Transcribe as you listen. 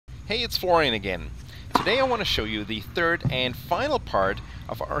Hey, it's Florian again. Today I want to show you the third and final part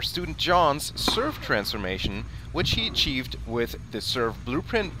of our student John's serve transformation, which he achieved with the Serve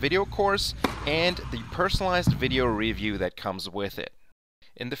Blueprint video course and the personalized video review that comes with it.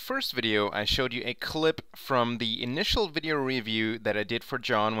 In the first video, I showed you a clip from the initial video review that I did for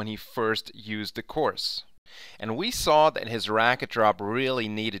John when he first used the course. And we saw that his racket drop really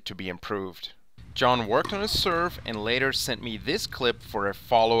needed to be improved. John worked on his serve and later sent me this clip for a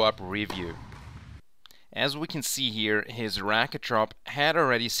follow-up review. As we can see here, his racket drop had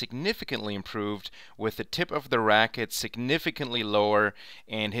already significantly improved, with the tip of the racket significantly lower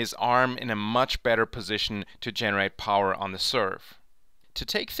and his arm in a much better position to generate power on the serve. To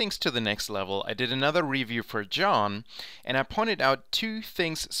take things to the next level, I did another review for John, and I pointed out two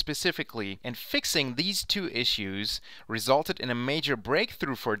things specifically, and fixing these two issues resulted in a major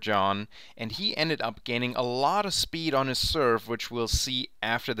breakthrough for John, and he ended up gaining a lot of speed on his serve, which we'll see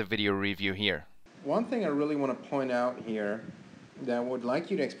after the video review here. One thing I really want to point out here that I would like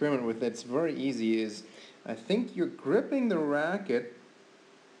you to experiment with, that's very easy, is I think you're gripping the racket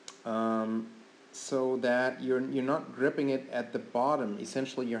so that you're not gripping it at the bottom.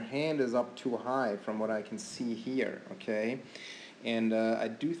 Essentially, your hand is up too high from what I can see here, okay? And I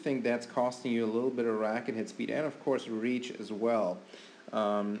do think that's costing you a little bit of racket hit speed and, of course, reach as well.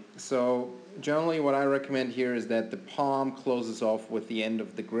 So generally what I recommend here is that the palm closes off with the end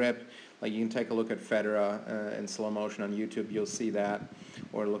of the grip. Like, you can take a look at Federer in slow motion on YouTube, you'll see that.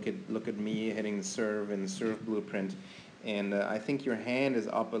 Or look at me hitting the serve in the Serve Blueprint. And I think your hand is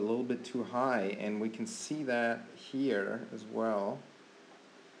up a little bit too high, and we can see that here as well.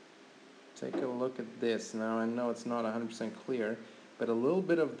 Take a look at this. Now I know it's not 100% clear, but a little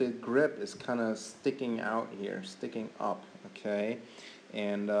bit of the grip is kind of sticking out here, sticking up, okay?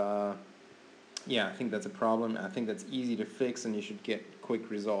 And yeah, I think that's a problem. I think that's easy to fix, and you should get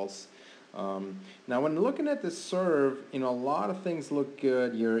quick results. Now when looking at the serve, a lot of things look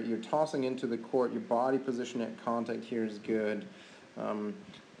good. You're tossing into the court, your body position at contact here is good.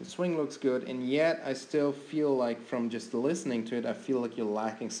 The swing looks good, and yet I still feel like, from just listening to it, I feel like you're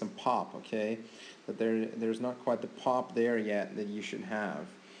lacking some pop, okay? That there's not quite the pop there yet that you should have.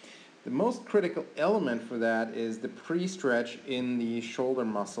 The most critical element for that is the pre-stretch in the shoulder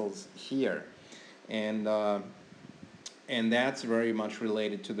muscles here. And that's very much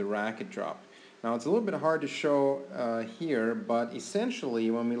related to the racket drop. Now, it's a little bit hard to show here, but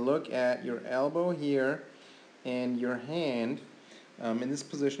essentially when we look at your elbow here and your hand in this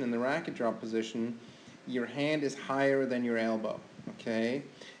position, in the racket drop position, your hand is higher than your elbow, okay?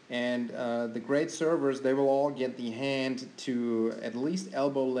 And the great servers, they will all get the hand to at least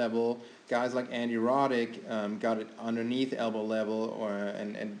elbow level. Guys like Andy Roddick got it underneath elbow level,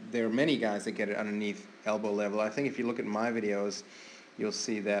 and there are many guys that get it underneath elbow level. I think if you look at my videos, you'll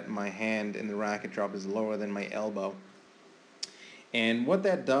see that my hand in the racket drop is lower than my elbow. And what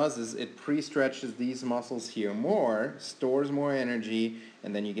that does is it pre-stretches these muscles here more, stores more energy,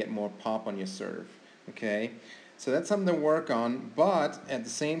 and then you get more pop on your serve, okay? So that's something to work on, but at the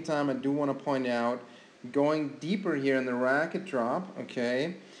same time I do want to point out, going deeper here in the racket drop,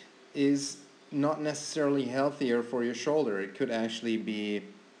 okay, is not necessarily healthier for your shoulder. It could actually be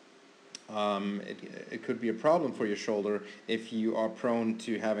it could be a problem for your shoulder if you are prone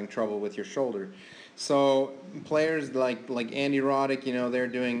to having trouble with your shoulder. So players like Andy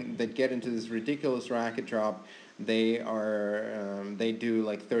Roddick, they get into this ridiculous racket drop. They do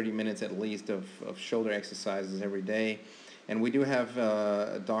like 30 minutes at least of shoulder exercises every day. And we do have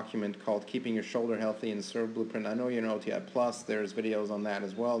a document called Keeping Your Shoulder Healthy in the Serve Blueprint. I know you're in OTI Plus. There's videos on that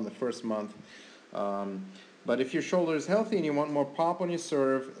as well in the first month. But if your shoulder is healthy and you want more pop on your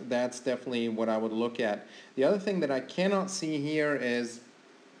serve, that's definitely what I would look at. The other thing that I cannot see here is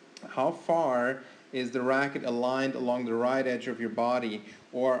how far is the racket aligned along the right edge of your body,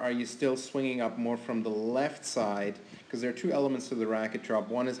 or are you still swinging up more from the left side? Because there are two elements to the racket drop.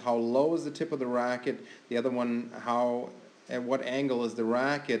 One is how low is the tip of the racket, the other one at what angle is the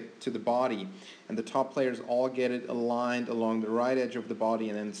racket to the body. And the top players all get it aligned along the right edge of the body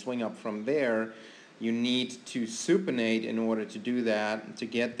and then swing up from there. You need to supinate in order to do that, to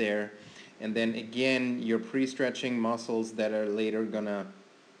get there. And then again, you're pre-stretching muscles that are later gonna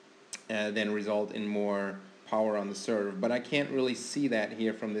then result in more power on the serve. But I can't really see that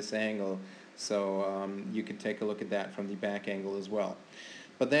here from this angle, so you can take a look at that from the back angle as well.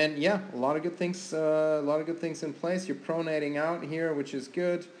 But then, yeah, a lot of good things in place. You're pronating out here, which is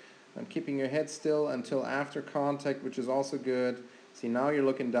good. I'm keeping your head still until after contact, which is also good. See, now you're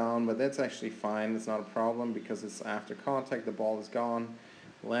looking down, but that's actually fine. It's not a problem because it's after contact, the ball is gone,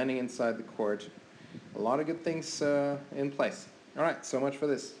 landing inside the court. A lot of good things in place. All right, so much for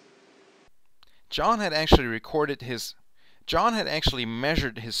this. John had actually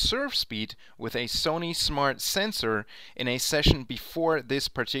measured his serve speed with a Sony Smart sensor in a session before this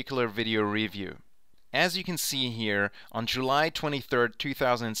particular video review. As you can see here, on July 23rd,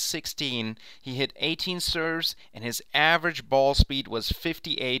 2016, he hit 18 serves and his average ball speed was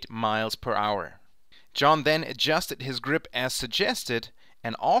 58 miles per hour. John then adjusted his grip as suggested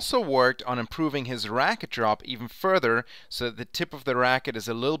and also worked on improving his racket drop even further so that the tip of the racket is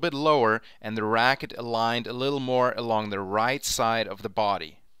a little bit lower and the racket aligned a little more along the right side of the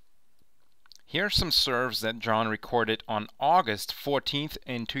body. Here are some serves that John recorded on August 14th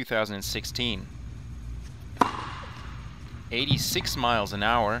in 2016. 86 miles an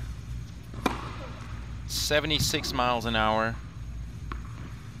hour, 76 miles an hour,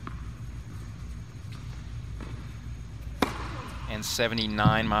 and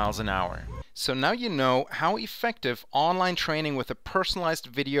 79 miles an hour. So now you know how effective online training with a personalized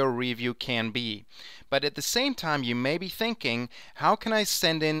video review can be. But at the same time, you may be thinking, how can I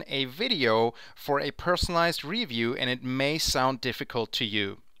send in a video for a personalized review and it may sound difficult to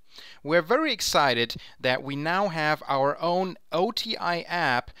you? We're very excited that we now have our own OTI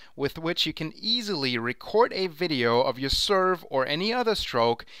app with which you can easily record a video of your serve or any other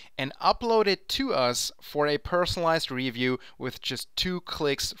stroke and upload it to us for a personalized review with just 2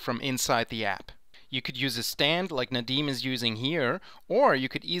 clicks from inside the app. You could use a stand like Nadim is using here, or you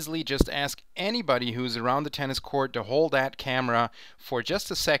could easily just ask anybody who's around the tennis court to hold that camera for just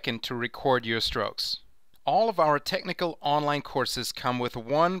a second to record your strokes. All of our technical online courses come with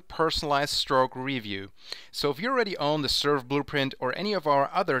one personalized stroke review. So if you already own the Serve Blueprint or any of our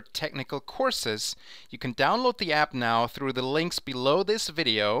other technical courses, you can download the app now through the links below this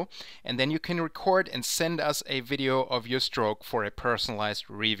video, and then you can record and send us a video of your stroke for a personalized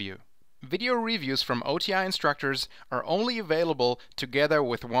review. Video reviews from OTI instructors are only available together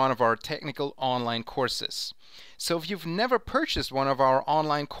with one of our technical online courses. So if you've never purchased one of our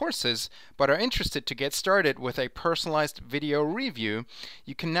online courses but are interested to get started with a personalized video review,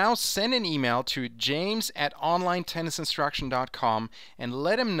 you can now send an email to james@onlinetennisinstruction.com and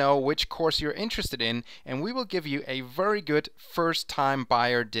let him know which course you're interested in, and we will give you a very good first-time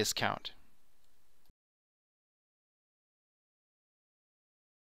buyer discount.